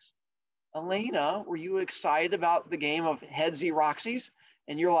learn things. Elena, were you excited about the game of Headsy Roxies?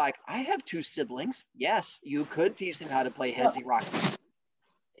 And you're like, I have two siblings. Yes, you could teach them how to play Headsy Roxies.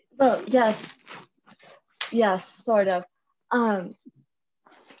 Well, yes, sort of.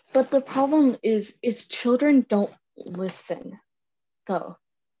 But the problem is children don't listen, though.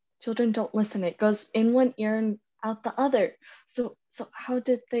 Children don't listen. It goes in one ear and out the other. So how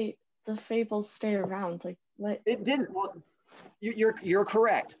did the fables stay around? Like, what? It didn't. Well, you're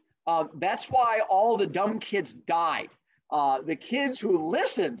correct. That's why all the dumb kids died. The kids who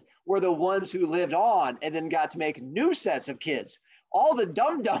listened were the ones who lived on and then got to make new sets of kids. All the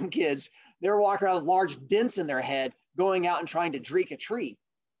dumb kids, they're walking around with large dents in their head, going out and trying to drink a tree.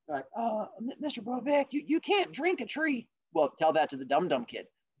 They're like, Mr. Broviak, you can't drink a tree. Well, tell that to the dumb kid.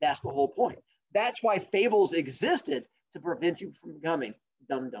 That's the whole point. That's why fables existed to prevent you from becoming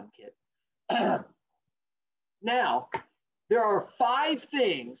dumb kid. Now, there are 5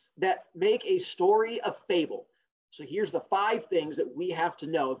 things that make a story a fable. So here's the 5 things that we have to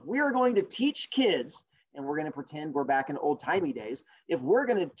know. If we're going to teach kids, and we're going to pretend we're back in old-timey days, if we're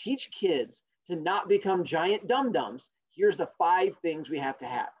going to teach kids to not become giant dum-dums, here's the 5 things we have to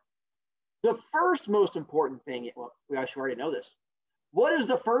have. The first most important thing, well, we actually already know this. What is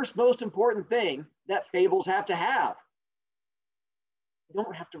the first most important thing that fables have to have? You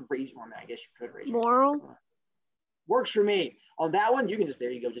don't have to raise your hand. I guess you could raise your hand. Moral. Works for me. On that one, you can just,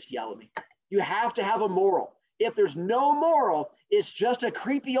 there you go, just yell at me. You have to have a moral. If there's no moral, it's just a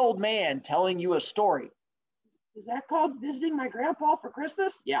creepy old man telling you a story. Is that called visiting my grandpa for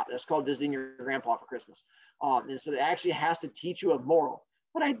Christmas? Yeah, that's called visiting your grandpa for Christmas. And so it actually has to teach you a moral.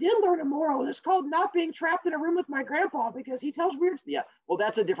 But I did learn a moral, and it's called not being trapped in a room with my grandpa because he tells weird stuff. Yeah, well,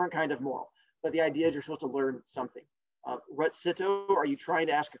 that's a different kind of moral. But the idea is you're supposed to learn something. Rutsito, are you trying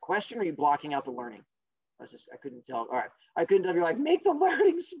to ask a question or are you blocking out the learning? I couldn't tell. All right. I couldn't tell. You're like, make the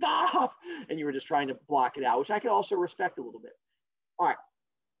learning stop. And you were just trying to block it out, which I could also respect a little bit. All right.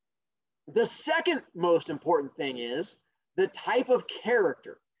 The second most important thing is the type of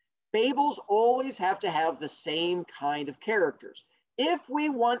character. Fables always have to have the same kind of characters. If we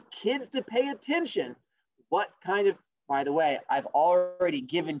want kids to pay attention, what kind of, by the way, I've already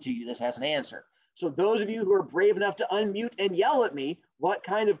given to you this as an answer. So those of you who are brave enough to unmute and yell at me, what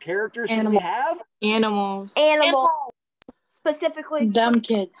kind of characters should we have? Animals. Specifically Dumb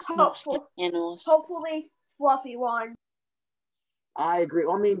kids. Animals. Hopefully fluffy one. I agree.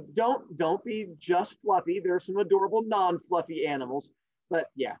 I mean, don't be just fluffy. There are some adorable non-fluffy animals, but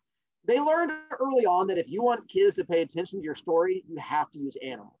yeah. They learned early on that if you want kids to pay attention to your story, you have to use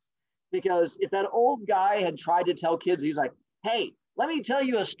animals. Because if that old guy had tried to tell kids, he's like, hey, let me tell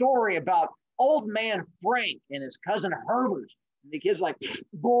you a story about old man Frank and his cousin Herbert. And the kids are like,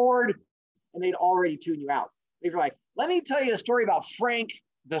 bored, and they'd already tune you out. They'd be like, let me tell you a story about Frank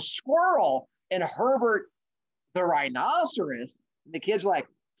the squirrel and Herbert the rhinoceros. And the kids are like,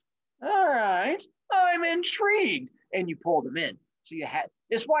 all right, I'm intrigued. And you pull them in. So you had,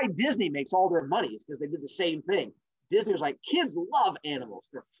 that's why Disney makes all their money, is because they did the same thing. Disney was like, kids love animals.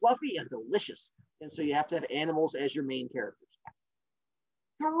 They're fluffy and delicious. And so you have to have animals as your main characters.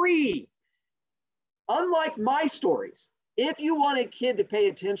 3, unlike my stories, if you want a kid to pay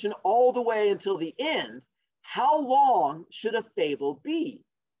attention all the way until the end, how long should a fable be?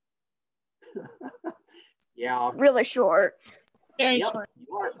 Yeah. Really short. Very short.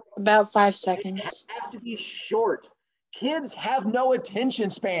 About 5 seconds. They have to be short. Kids have no attention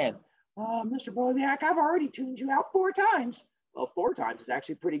span. Mr. Broviak, I've already tuned you out 4 times. Well, 4 times is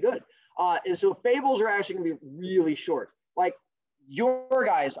actually pretty good. And so fables are actually going to be really short. Like your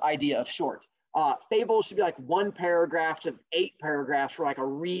guys' idea of short. Fables should be like 1 paragraph to 8 paragraphs for like a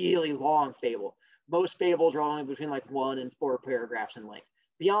really long fable. Most fables are only between like 1 and 4 paragraphs in length.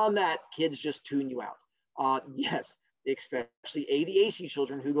 Beyond that, kids just tune you out. Yes, especially ADHD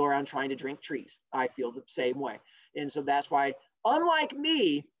children who go around trying to drink trees. I feel the same way. And so that's why, unlike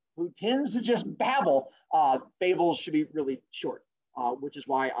me, who tends to just babble, fables should be really short, which is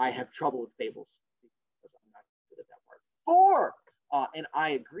why I have trouble with fables, because I'm not good at that part. 4, and I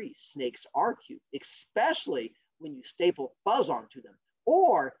agree, snakes are cute, especially when you staple fuzz onto them,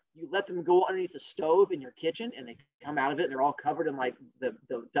 or you let them go underneath the stove in your kitchen and they come out of it and they're all covered in like the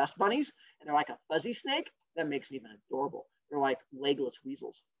dust bunnies and they're like a fuzzy snake. That makes them even adorable. They're like legless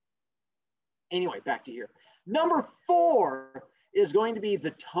weasels. Anyway, back to here. Number 4 is going to be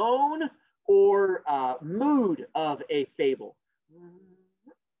the tone or mood of a fable.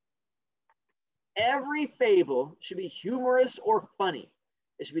 Every fable should be humorous or funny.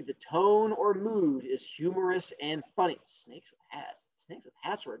 It should be the tone or mood is humorous and funny. Snakes with hats. Snakes with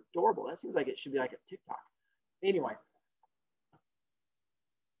hats are adorable. That seems like it should be like a TikTok. Anyway,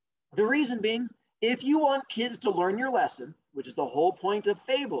 the reason being, if you want kids to learn your lesson, which is the whole point of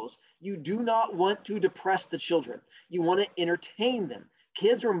fables, you do not want to depress the children. You want to entertain them.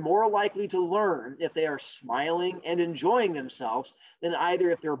 Kids are more likely to learn if they are smiling and enjoying themselves than either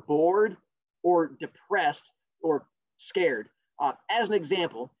if they're bored or depressed or scared. As an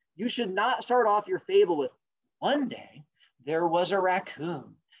example, you should not start off your fable with, one day there was a raccoon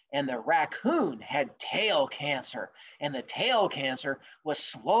and the raccoon had tail cancer and the tail cancer was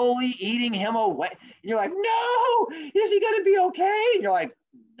slowly eating him away. And you're like, no, is he gonna be okay? And you're like,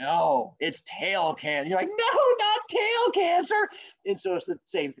 no, it's tail cancer. You're like, no, not tail cancer. And so it's the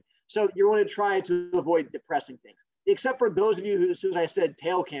same thing. So you're going to try to avoid depressing things, except for those of you who, as soon as I said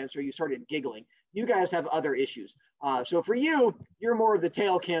tail cancer, you started giggling. You guys have other issues. So for you, you're more of the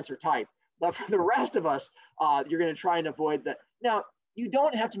tail cancer type. But for the rest of us, you're going to try and avoid that. Now, you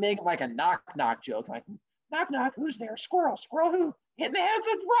don't have to make it like a knock knock joke, like knock knock, who's there? Squirrel, squirrel who? Hit in the head with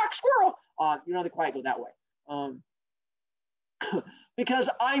a rock, squirrel. You don't have to quite go that way. Because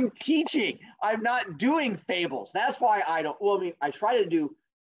I'm teaching, I'm not doing fables. That's why I don't. Well, I mean, I try to do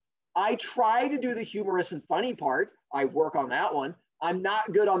the humorous and funny part. I work on that one. I'm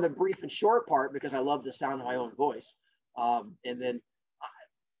not good on the brief and short part because I love the sound of my own voice. And then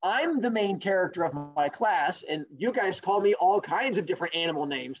I'm the main character of my class, and you guys call me all kinds of different animal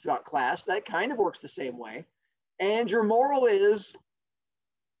names throughout class. That kind of works the same way. And your moral is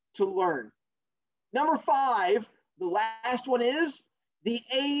to learn. Number 5, the last one is the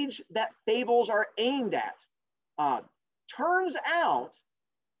age that fables are aimed at. Turns out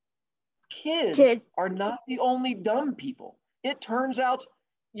kids are not the only dumb people. It turns out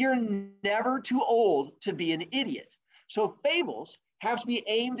you're never too old to be an idiot. So fables have to be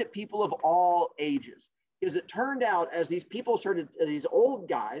aimed at people of all ages. Because it turned out as these old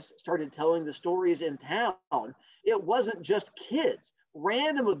guys started telling the stories in town, it wasn't just kids.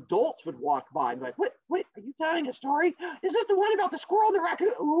 Random adults would walk by and be like, wait, are you telling a story? Is this the one about the squirrel and the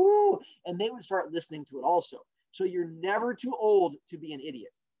raccoon? Ooh, and they would start listening to it also. So you're never too old to be an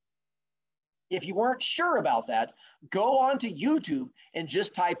idiot. If you weren't sure about that, go on to YouTube and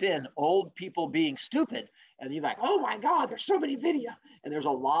just type in old people being stupid. And you're like, oh my God, there's so many videos. And there's a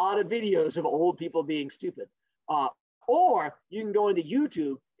lot of videos of old people being stupid. Or you can go into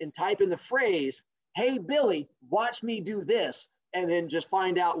YouTube and type in the phrase, hey, Billy, watch me do this. And then just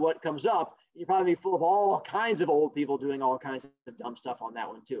find out what comes up. You're probably full of all kinds of old people doing all kinds of dumb stuff on that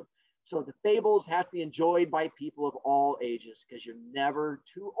one too. So the fables have to be enjoyed by people of all ages because you're never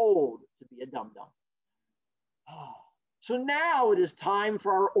too old to be a dum-dum. So now it is time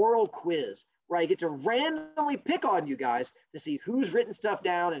for our oral quiz, where I get to randomly pick on you guys to see who's written stuff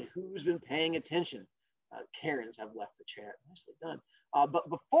down and who's been paying attention. Karens have left the chat. Nicely done. But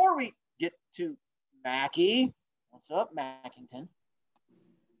before we get to Mackie, what's up, Mackington?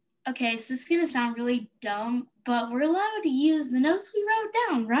 Okay, so this is going to sound really dumb, but we're allowed to use the notes we wrote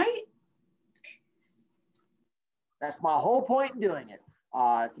down, right? That's my whole point in doing it.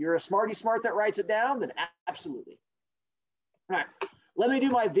 If you're a smarty smart that writes it down, then absolutely. All right, let me do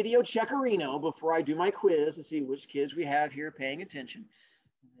my video checkerino before I do my quiz to see which kids we have here paying attention.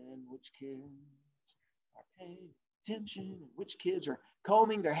 And which kids are paying attention, and which kids are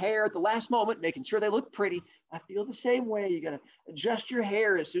combing their hair at the last moment, making sure they look pretty. I feel the same way. You got to adjust your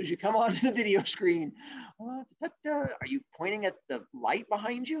hair as soon as you come onto the video screen. Are you pointing at the light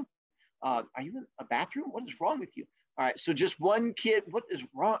behind you? Are you in a bathroom? What is wrong with you? All right, so just one kid. What is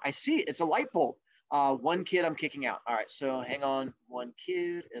wrong? I see it. It's a light bulb. One kid I'm kicking out. All right, so hang on. One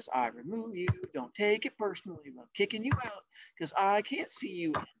kid as I remove you. Don't take it personally. I'm kicking you out because I can't see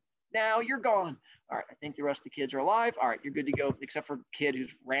you. Now you're gone. All right, I think the rest of the kids are alive. All right, you're good to go, except for a kid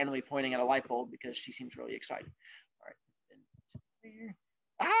who's randomly pointing at a light bulb because she seems really excited.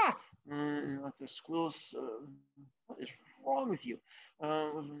 All right. That's a squirrel. What is wrong with you?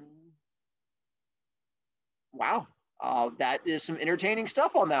 Wow, that is some entertaining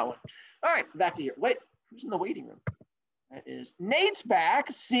stuff on that one. All right, back to here. Wait, who's in the waiting room? That is Nate's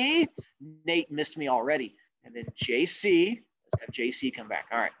back. See, Nate missed me already. And then JC. Let's have JC come back.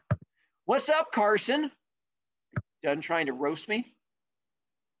 All right. What's up, Carson? Done trying to roast me?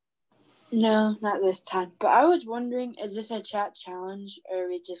 No, not this time. But I was wondering, is this a chat challenge or are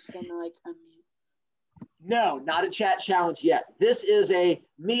we just gonna like unmute? No, not a chat challenge yet. This is a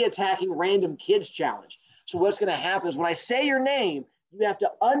me attacking random kids challenge. So what's going to happen is when I say your name, you have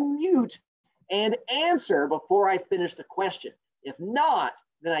to unmute and answer before I finish the question. If not,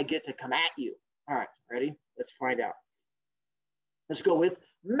 then I get to come at you. All right, ready? Let's find out. Let's go with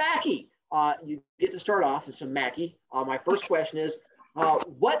Mackie. You get to start off. And so Mackie, my first question is,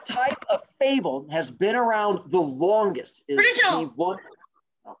 what type of fable has been around the longest? Traditional.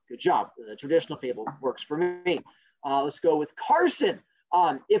 Oh, good job. The traditional fable works for me. Let's go with Carson.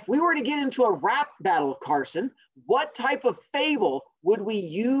 If we were to get into a rap battle, Carson, what type of fable would we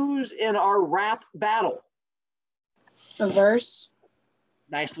use in our rap battle? A verse.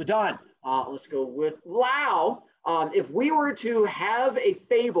 Nicely done. Let's go with Lau. If we were to have a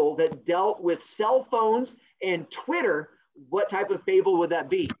fable that dealt with cell phones and Twitter, what type of fable would that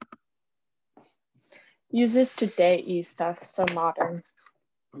be? Uses today stuff, so modern.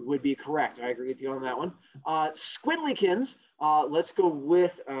 Would be correct. I agree with you on that one. Squidlykins, let's go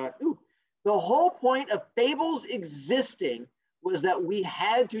with, the whole point of fables existing was that we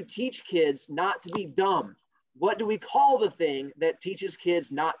had to teach kids not to be dumb. What do we call the thing that teaches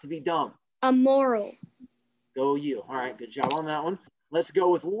kids not to be dumb? A moral. Go you. All right, good job on that one. Let's go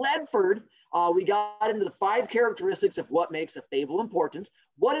with Ledford. We got into the 5 characteristics of what makes a fable important.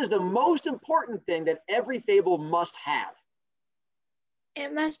 What is the most important thing that every fable must have?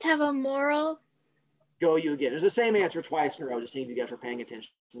 It must have a moral. Go you again. It's the same answer twice in a row, just seeing if you guys are paying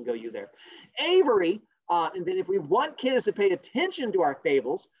attention. Go you there. Avery, and then if we want kids to pay attention to our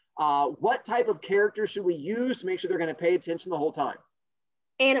fables, what type of character should we use to make sure they're going to pay attention the whole time?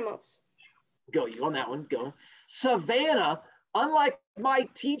 Animals. Go you on that one. Go. Savannah, unlike my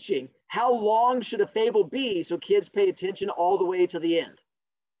teaching, how long should a fable be so kids pay attention all the way to the end?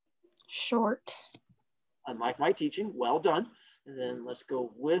 Short. Unlike my teaching, well done. And then let's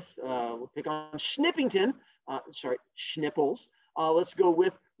go with, we'll pick on Schnippington, Schnipples. Let's go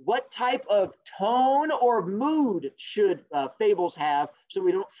with what type of tone or mood should fables have so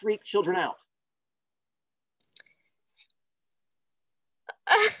we don't freak children out?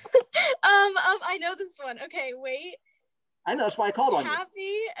 I know this one. Okay, wait. I know, that's why I called on you.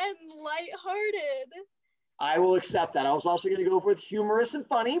 Happy and lighthearted. I will accept that. I was also going to go with humorous and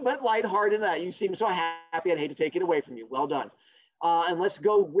funny, but lighthearted. You seem so happy. I'd hate to take it away from you. Well done. And let's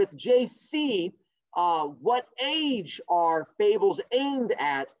go with JC. What age are fables aimed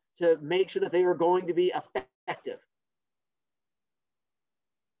at to make sure that they are going to be effective?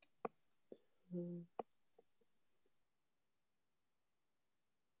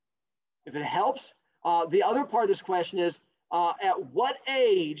 If it helps, the other part of this question is, at what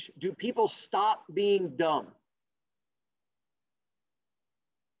age do people stop being dumb?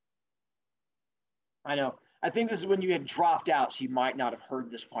 I know. I think this is when you had dropped out, so you might not have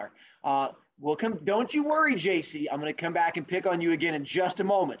heard this part. Don't you worry, JC. I'm going to come back and pick on you again in just a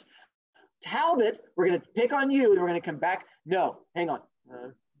moment. Talbot, we're going to pick on you, and we're going to come back. No, hang on.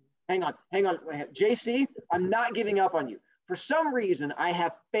 Hang on. JC, I'm not giving up on you. For some reason, I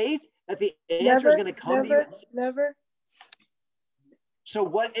have faith that the answer is going to come to you. Never. So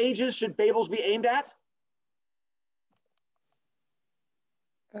what ages should fables be aimed at?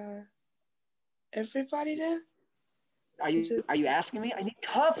 Everybody then? Are you asking me? I need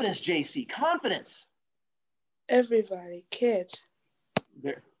confidence, JC. Confidence. Everybody, kids.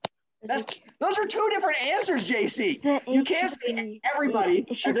 Those are 2 different answers, JC. You can't say everybody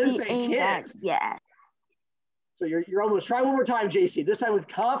and then say kids. Yeah. So you're almost, try one more time, JC. This time with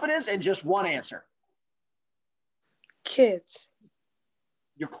confidence and just one answer. Kids.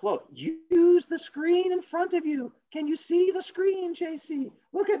 You're close. Use the screen in front of you. Can you see the screen, JC?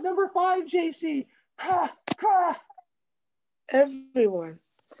 Look at number 5, JC. Cough, cough. Everyone.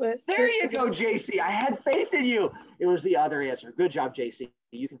 But there you go, JC. I had faith in you. It was the other answer. Good job, JC.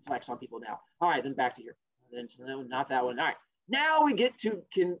 You can flex on people now. All right, then back to here. Then not that one. All right. Now we get to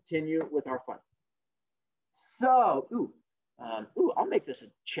continue with our fun. So, I'll make this a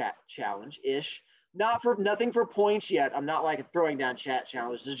chat challenge-ish. Nothing for points yet. I'm not like a throwing down chat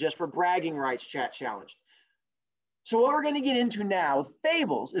challenge. This is just for bragging rights chat challenge. So what we're going to get into now,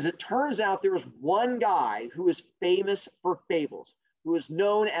 fables, is it turns out there was one guy who is famous for fables, who is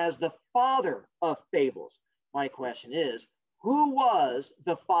known as the father of fables. My question is, who was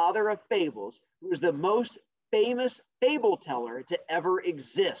the father of fables, who was the most famous fable teller to ever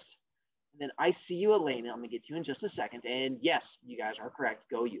exist? And then I see you, Elena. I'm going to get to you in just a second. And yes, you guys are correct.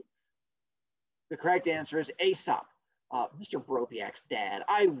 Go you. The correct answer is Aesop. Mr. BroviCast's dad.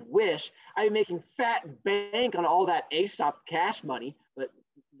 I wish I'd be making fat bank on all that Aesop cash money, but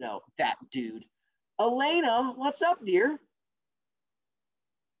no, that dude. Elena, what's up, dear?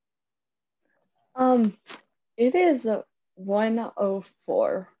 It is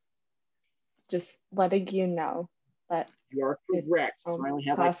 1:04. Just letting you know that you are correct. So I only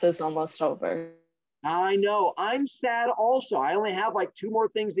have class is almost over. I know. I'm sad also. I only have like 2 more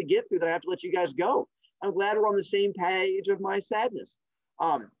things to get through that I have to let you guys go. I'm glad we're on the same page of my sadness.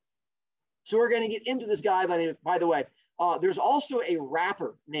 So we're going to get into this guy by the way. There's also a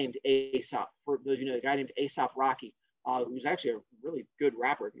rapper named Aesop. For those of you know, a guy named Aesop Rocky, who's actually a really good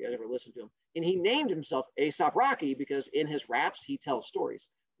rapper if you guys ever listen to him. And he named himself Aesop Rocky because in his raps, he tells stories,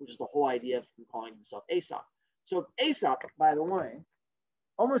 which is the whole idea of him calling himself Aesop. So Aesop, by the way,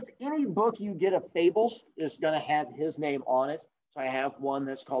 almost any book you get of fables is going to have his name on it. So I have one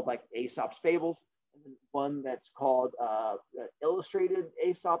that's called like Aesop's Fables, and then one that's called Illustrated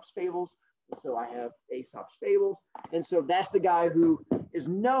Aesop's Fables. And so I have Aesop's Fables. And so that's the guy who is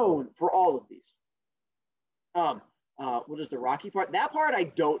known for all of these. What is the Rocky part? That part I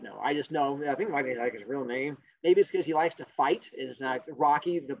don't know. I just know, I think it might be like his real name. Maybe it's because he likes to fight. It's not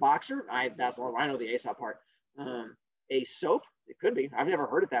Rocky the boxer. That's all I know the Aesop part. Aesop, it could be. I've never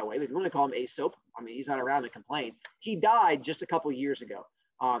heard it that way. But if you want to call him Aesop, I mean, he's not around to complain. He died just a couple years ago.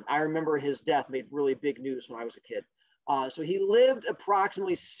 I remember his death made really big news when I was a kid. So he lived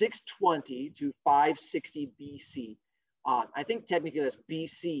approximately 620 to 560 BC. I think technically that's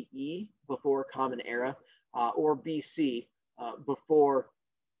BCE, before Common Era, or BC, before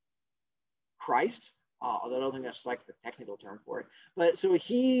Christ, although I don't think that's like the technical term for it. But so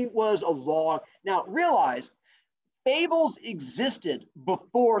he was a long, now realize Fables existed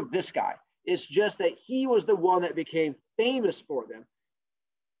before this guy. It's just that he was the one that became famous for them.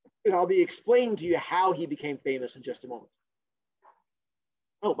 And I'll be explaining to you how he became famous in just a moment.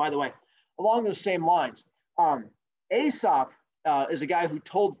 Oh, by the way, along those same lines, Aesop is a guy who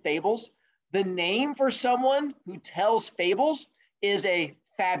told fables. The name for someone who tells fables is a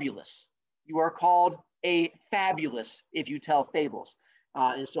fabulous. You are called a fabulous if you tell fables.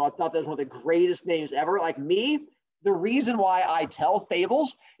 And so I thought that was one of the greatest names ever. Like me, the reason why I tell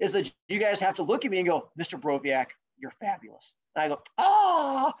fables is that you guys have to look at me and go, Mr. Broviak, you're fabulous. And I go,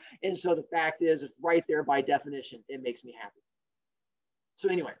 ah. And so the fact is, it's right there by definition. It makes me happy. So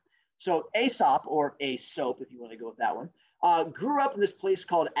anyway, so Aesop, or Aesop, if you want to go with that one, grew up in this place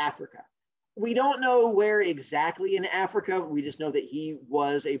called Africa. We don't know where exactly in Africa. We just know that he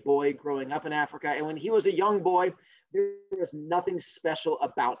was a boy growing up in Africa. And when he was a young boy, there was nothing special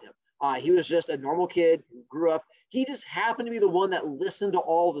about him. He was just a normal kid who grew up. He just happened to be the one that listened to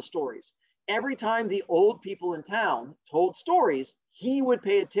all the stories. Every time the old people in town told stories, he would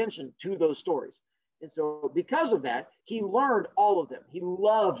pay attention to those stories. And so because of that, he learned all of them. He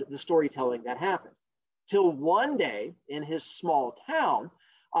loved the storytelling that happened. Till one day in his small town,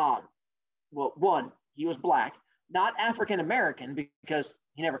 well, one, he was Black, not African-American, because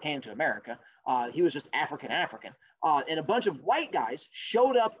he never came to America. He was just African-African. And a bunch of white guys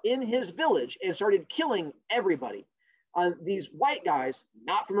showed up in his village and started killing everybody. These white guys,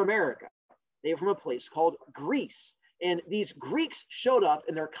 not from America. They were from a place called Greece. And these Greeks showed up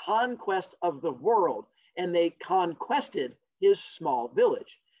in their conquest of the world, and they conquested his small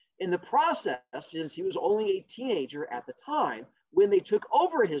village. In the process, since he was only a teenager at the time, when they took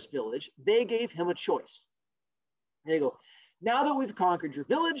over his village, they gave him a choice. They go, now that we've conquered your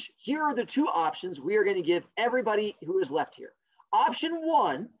village, here are the two options we are going to give everybody who is left here. Option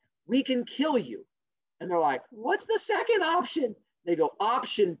one, we can kill you. And they're like, what's the second option? They go,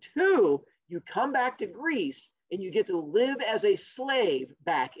 option two, you come back to Greece and you get to live as a slave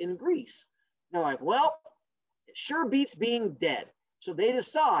back in Greece. And they're like, well, it sure beats being dead. So they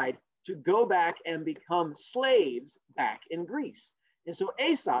decide to go back and become slaves back in Greece. And so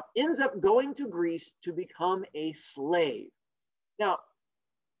Aesop ends up going to Greece to become a slave. Now,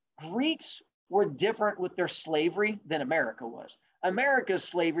 Greeks were different with their slavery than America was. America's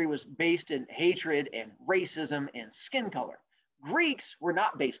slavery was based in hatred and racism and skin color. Greeks were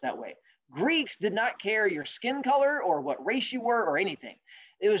not based that way. Greeks did not care your skin color or what race you were or anything.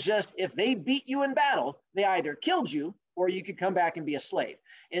 It was just, if they beat you in battle, they either killed you or you could come back and be a slave.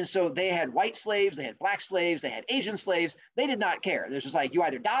 And so they had white slaves, they had Black slaves, they had Asian slaves. They did not care. There's just like, you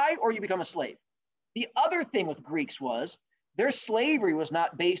either die or you become a slave. The other thing with Greeks was their slavery was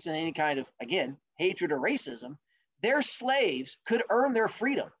not based on any kind of, again, hatred or racism. Their slaves could earn their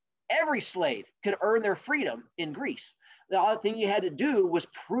freedom. Every slave could earn their freedom in Greece. The other thing you had to do was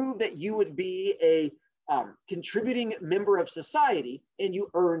prove that you would be a contributing member of society and you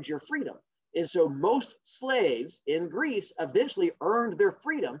earned your freedom. And so most slaves in Greece eventually earned their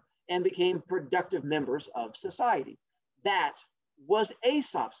freedom and became productive members of society. That was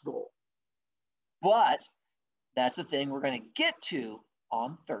Aesop's goal. But that's the thing we're going to get to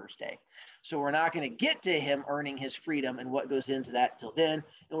on Thursday. So we're not going to get to him earning his freedom and what goes into that till then.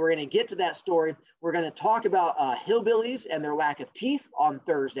 And we're going to get to that story. We're going to talk about hillbillies and their lack of teeth on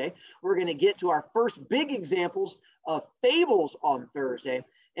Thursday. We're going to get to our first big examples of fables on Thursday.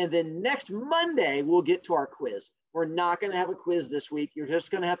 And then next Monday, we'll get to our quiz. We're not going to have a quiz this week. You're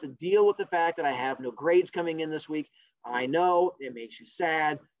just going to have to deal with the fact that I have no grades coming in this week. I know it makes you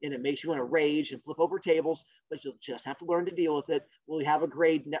sad and it makes you want to rage and flip over tables, but you'll just have to learn to deal with it. Will we have a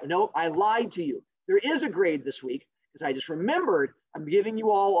grade? No, I lied to you. There is a grade this week because I just remembered I'm giving you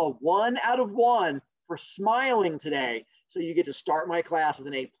all a 1 out of 1 for smiling today. So you get to start my class with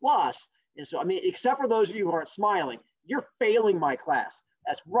an A+. And so, I mean, except for those of you who aren't smiling, you're failing my class.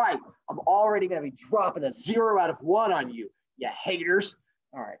 That's right. I'm already going to be dropping a 0 out of 1 on you, you haters.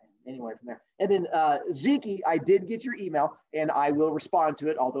 All right. Anyway, from there. And then Zeke, I did get your email and I will respond to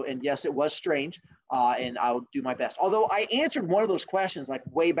it. Although, and yes, it was strange and I'll do my best. Although I answered one of those questions like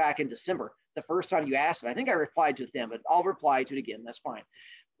way back in December, the first time you asked it. I think I replied to them, but I'll reply to it again. That's fine.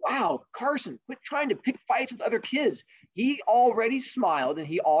 Wow, Carson, quit trying to pick fights with other kids. He already smiled and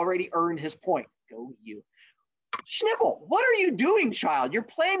he already earned his point. Go you. Schnibble, what are you doing, child? You're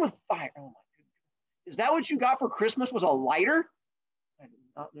playing with fire. Oh my goodness. Is that what you got for Christmas, was a lighter? I do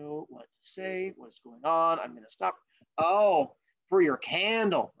not know what to say. What's going on? I'm going to stop. Oh, for your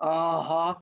candle. Uh-huh.